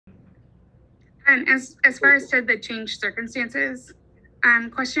And as far as to the changed circumstances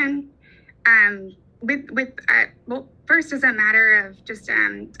question, well, first as a matter of just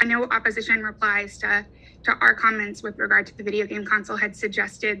I know opposition replies to our comments with regard to the video game console had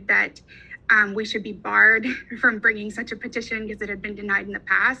suggested that we should be barred from bringing such a petition because it had been denied in the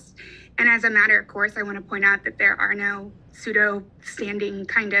past. And as a matter of course, I want to point out that there are no pseudo standing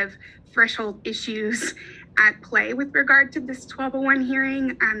kind of threshold issues at play with regard to this 1201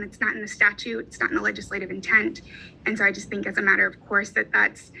 hearing. It's not in the statute, it's not in the legislative intent. And so I just think as a matter of course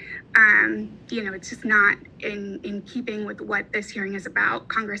that's, it's just not in keeping with what this hearing is about.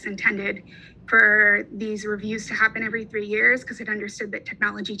 Congress intended for these reviews to happen every 3 years because it understood that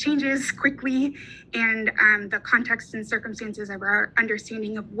technology changes quickly, and the context and circumstances of our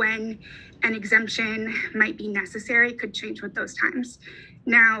understanding of when an exemption might be necessary could change with those times.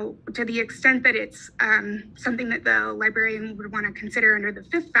 Now, to the extent that it's something that the librarian would want to consider under the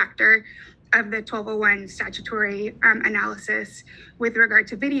fifth factor of the 1201 statutory analysis with regard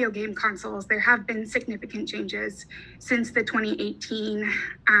to video game consoles, there have been significant changes since the 2018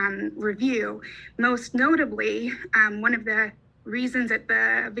 review. Most notably, one of the reasons that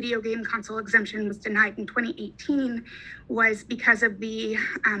the video game console exemption was denied in 2018 was because of the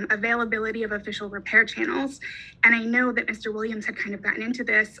availability of official repair channels. And I know that Mr. Williams had kind of gotten into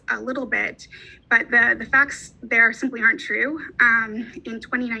this a little bit, but the facts there simply aren't true. In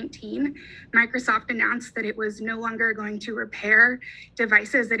 2019, Microsoft announced that it was no longer going to repair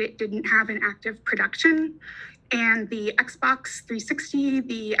devices that it didn't have in active production. And the Xbox 360,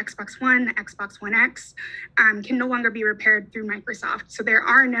 the Xbox One, the Xbox One X can no longer be repaired through Microsoft. So there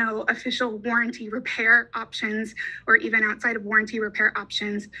are no official warranty repair options or even outside of warranty repair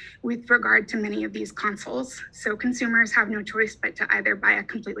options with regard to many of these consoles. So consumers have no choice but to either buy a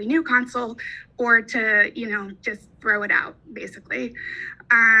completely new console or to, just throw it out, basically.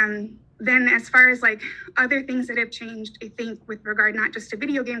 Then as far as like other things that have changed, I think with regard not just to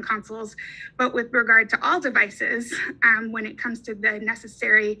video game consoles, but with regard to all devices, when it comes to the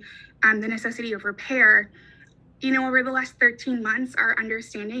necessity of repair, over the last 13 months, our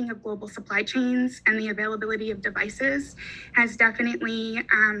understanding of global supply chains and the availability of devices has definitely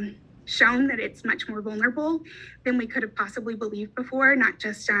shown that it's much more vulnerable than we could have possibly believed before, not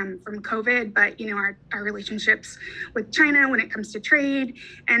just from COVID, but our relationships with China when it comes to trade,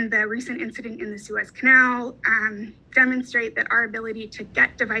 and the recent incident in the Suez Canal demonstrate that our ability to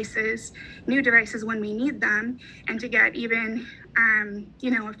get new devices when we need them, and to get even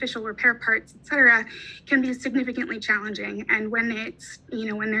official repair parts, et cetera, can be significantly challenging. And when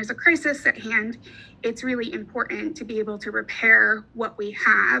when there's a crisis at hand, it's really important to be able to repair what we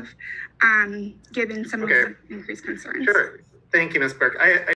have, given some of the increased concerns. Sure. Thank you, Ms. Burke.